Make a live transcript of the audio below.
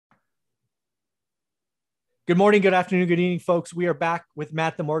Good morning, good afternoon, good evening, folks. We are back with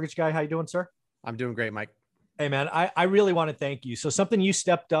Matt, the mortgage guy. How you doing, sir? I'm doing great, Mike. Hey, man, I really want to thank you. So something you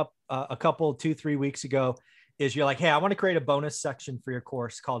stepped up a couple, 2, 3 weeks ago is you're like, hey, I want to create a bonus section for your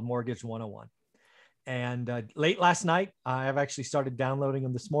course called Mortgage 101. And late last night, I've actually started downloading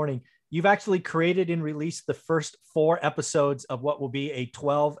them this morning. You've actually created and released the first 4 episodes of what will be a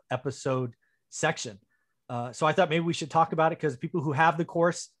 12 episode section. So I thought maybe we should talk about it because people who have the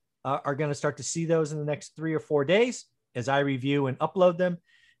course are going to start to see those in the next 3 or 4 days as I review and upload them.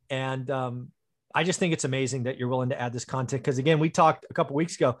 And I just think it's amazing that you're willing to add this content. Because again, we talked a couple of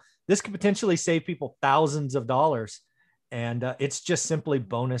weeks ago, this could potentially save people thousands of dollars. And it's just simply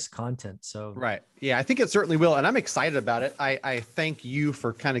bonus content. So, right. Yeah, I think it certainly will. And I'm excited about it. I thank you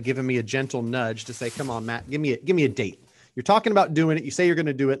for kind of giving me a gentle nudge to say, come on, Matt, give me a date. You're talking about doing it. You say you're going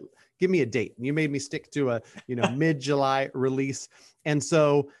to do it. Give me a date. And you made me stick to a, mid-July release. And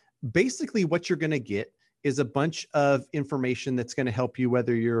so basically what you're going to get is a bunch of information that's going to help you,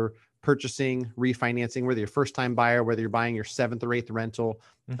 whether you're purchasing, refinancing, whether you're a first-time buyer, whether you're buying your 7th or 8th rental,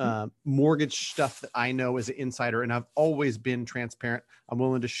 mortgage stuff that I know as an insider. And I've always been transparent. I'm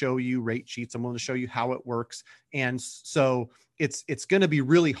willing to show you rate sheets. I'm willing to show you how it works. And so it's going to be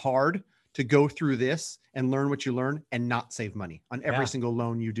really hard to go through this and learn what you learn and not save money on every single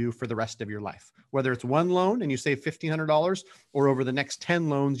loan you do for the rest of your life. Whether it's one loan and you save $1,500 or over the next 10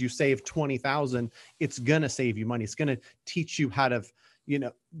 loans, you save $20,000, it's going to save you money. It's going to teach you how to,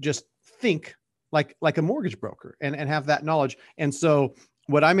 just think like a mortgage broker and have that knowledge. And so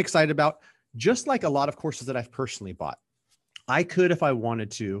what I'm excited about, just like a lot of courses that I've personally bought, I could, if I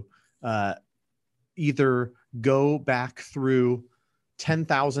wanted to, either go back through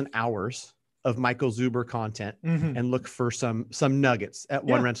 10,000 hours of Michael Zuber content and look for some nuggets at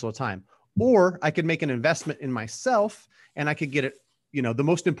one rental at a time, or I could make an investment in myself and I could get it, the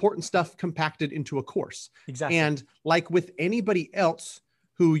most important stuff compacted into a course. Exactly. And like with anybody else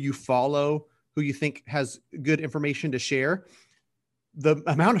who you follow, who you think has good information to share, the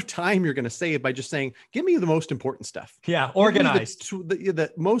amount of time you're going to save by just saying, give me the most important stuff. Yeah. Organized.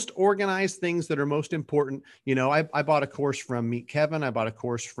 The most organized things that are most important. I bought a course from Meet Kevin. I bought a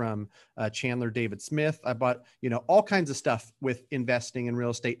course from Chandler David Smith. I bought, all kinds of stuff with investing in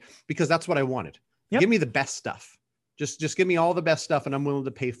real estate because that's what I wanted. Yep. Give me the best stuff. Just give me all the best stuff and I'm willing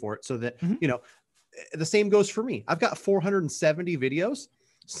to pay for it so that, the same goes for me. I've got 470 videos.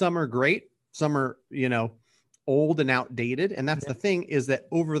 Some are great. Some are, old and outdated. And that's the thing, is that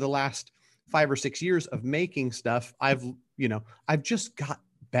over the last 5 or 6 years of making stuff, I've just got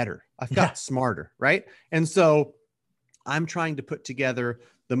better. I've got smarter. Right. And so I'm trying to put together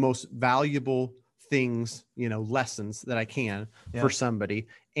the most valuable things, lessons that I can for somebody.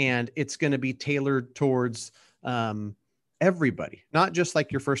 And it's going to be tailored towards, everybody, not just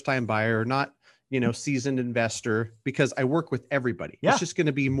like your first time buyer, not, seasoned investor, because I work with everybody. It's just going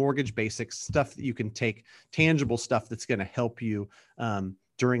to be mortgage basics, stuff that you can take, tangible stuff that's going to help you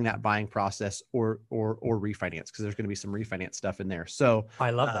during that buying process or refinance, because there's going to be some refinance stuff in there. So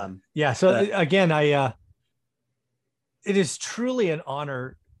I love that. Yeah. So again, it is truly an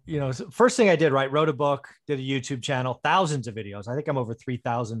honor. First thing I did, right, wrote a book, did a YouTube channel, thousands of videos. I think I'm over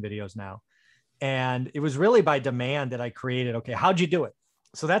 3,000 videos now. And it was really by demand that I created, okay, how'd you do it?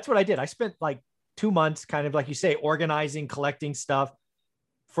 So that's what I did. I spent like 2 months, kind of like you say, organizing, collecting stuff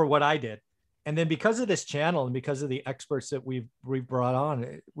for what I did. And then because of this channel and because of the experts that we've brought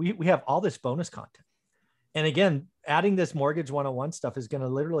on, we have all this bonus content. And again, adding this Mortgage 101 stuff is going to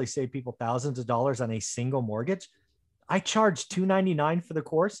literally save people thousands of dollars on a single mortgage. I charge $299 for the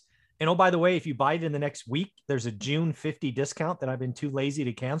course. And oh, by the way, if you buy it in the next week, there's a June 50 discount that I've been too lazy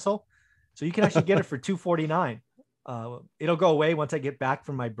to cancel. So you can actually get it for $249. It'll go away once I get back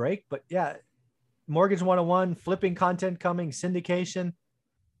from my break. But yeah, Mortgage 101, flipping content coming, syndication,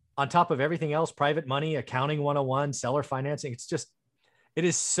 on top of everything else, private money, accounting 101, seller financing. It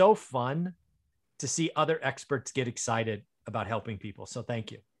is so fun to see other experts get excited about helping people. So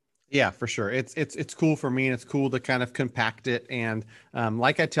thank you. Yeah, for sure. It's cool for me, and it's cool to kind of compact it. And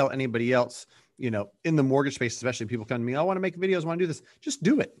like I tell anybody else, in the mortgage space, especially, people come to me, I want to make videos, I want to do this. Just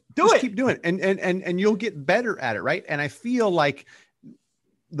do it. Keep doing it. And you'll get better at it. Right. And I feel like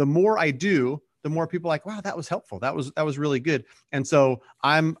the more I do, the more people are like, wow, that was helpful. That was really good. And so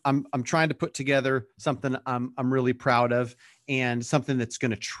I'm trying to put together something I'm really proud of, and something that's going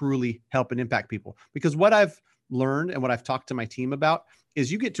to truly help and impact people. Because what I've learned and what I've talked to my team about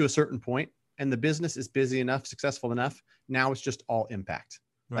is, you get to a certain point and the business is busy enough, successful enough. Now it's just all impact.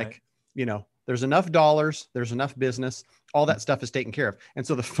 Right. Like, there's enough dollars, there's enough business, all that stuff is taken care of. And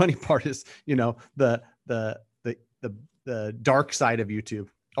so the funny part is, the dark side of YouTube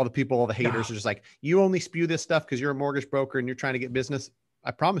all the people, all the haters No. are just like, you only spew this stuff because you're a mortgage broker and you're trying to get business.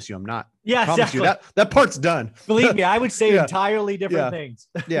 I promise you, I'm not. Yeah, I promise exactly. you that part's done. Believe me, I would say Yeah. entirely different things.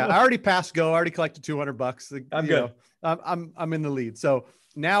 Yeah. I already passed go. I already collected $200. I'm good. I'm in the lead. So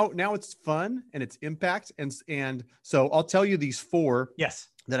now it's fun and it's impact. And so I'll tell you these 4 Yes.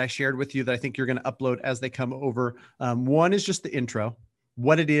 that I shared with you that I think you're going to upload as they come over. One is just the intro,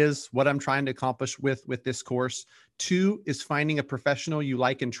 what it is, what I'm trying to accomplish with this course. 2 is finding a professional you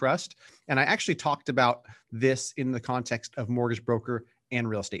like and trust. And I actually talked about this in the context of mortgage broker and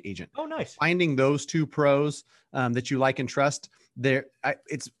real estate agent. Oh, nice. Finding those 2 pros that you like and trust.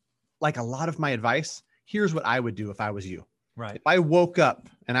 It's like a lot of my advice. Here's what I would do if I was you. Right. If I woke up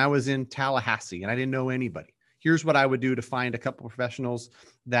and I was in Tallahassee and I didn't know anybody, here's what I would do to find a couple of professionals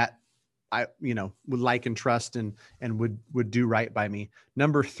that I, would like and trust and would do right by me.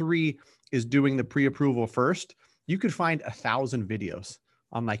 Number 3 is doing the pre-approval first. You could find 1,000 videos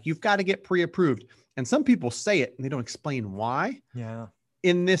on like, you've got to get pre-approved. And some people say it and they don't explain why. Yeah.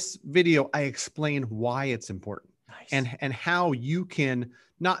 In this video, I explain why it's important. Nice. And how you can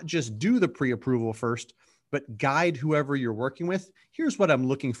not just do the pre-approval first, but guide whoever you're working with. Here's what I'm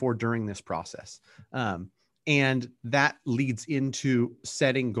looking for during this process. And that leads into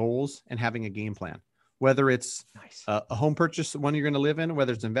setting goals and having a game plan, whether it's nice. A home purchase, one you're going to live in,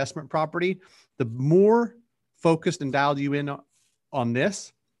 whether it's investment property. The more focused and dialed you in on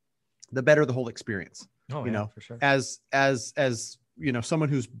this, the better the whole experience. Oh, you yeah, know, for sure. as someone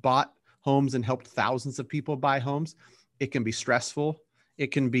who's bought homes and helped thousands of people buy homes, it can be stressful.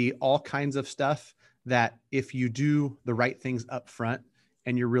 It can be all kinds of stuff that if you do the right things up front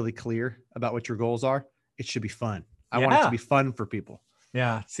and you're really clear about what your goals are, it should be fun. I want it to be fun for people.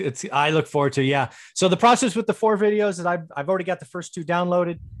 Yeah. I look forward to, yeah. So the process with the 4 videos is I've already got the first 2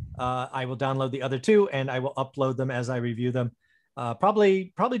 downloaded. I will download the other 2 and I will upload them as I review them.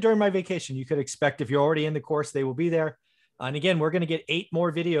 Probably during my vacation. You could expect if you're already in the course, they will be there. And again, we're going to get 8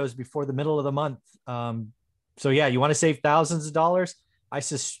 more videos before the middle of the month. So yeah, you want to save thousands of dollars. I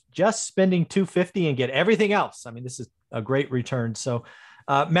suggest spending $250 and get everything else. I mean, this is a great return. So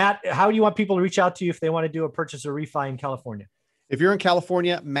Matt, how do you want people to reach out to you if they want to do a purchase or refi in California? If you're in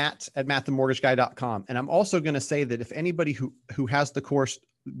California, matt@mattthemortgageguy.com. And I'm also going to say that if anybody who has the course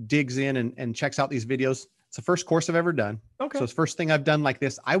digs in and checks out these videos, it's the first course I've ever done. Okay. So it's the first thing I've done like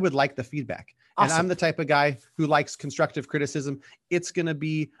this. I would like the feedback. Awesome. And I'm the type of guy who likes constructive criticism. It's going to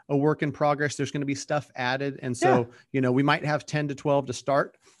be a work in progress. There's going to be stuff added. And so, we might have 10 to 12 to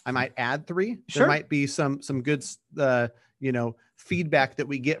start. I might add 3. Sure. There might be some good, feedback that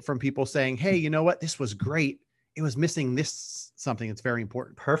we get from people saying, hey, you know what? This was great. It was missing this something that's very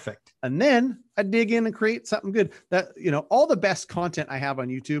important. Perfect. And then I dig in and create something good. That, all the best content I have on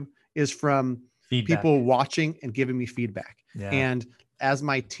YouTube is from people watching and giving me feedback. Yeah. And as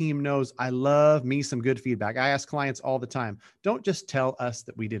my team knows, I love me some good feedback. I ask clients all the time, don't just tell us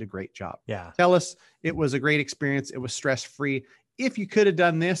that we did a great job. Yeah. Tell us it was a great experience. It was stress-free. If you could have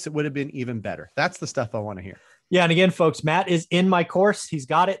done this, it would have been even better. That's the stuff I want to hear. Yeah. And again, folks, Matt is in my course. He's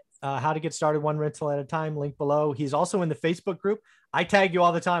got it. How to get started one rental at a time, link below. He's also in the Facebook group. I tag you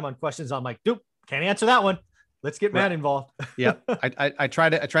all the time on questions. I'm like, dude, can't answer that one. Let's get Matt involved. Yeah. I try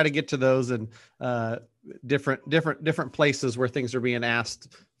to get to those and different places where things are being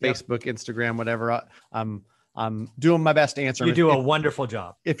asked, Facebook, Instagram, whatever. I'm doing my best to answer. You do a wonderful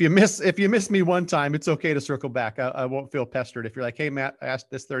job. If you miss me one time, it's okay to circle back. I won't feel pestered. If you're like, hey, Matt, I asked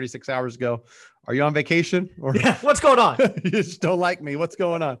this 36 hours ago. Are you on vacation? Or what's going on? You just don't like me. What's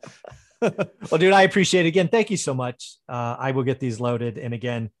going on? Well, dude, I appreciate it. Again, thank you so much. I will get these loaded. And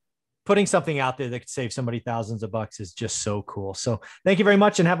again, putting something out there that could save somebody thousands of bucks is just so cool. So thank you very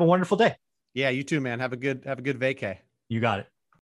much and have a wonderful day. Yeah, you too, man. Have a good vacay. You got it.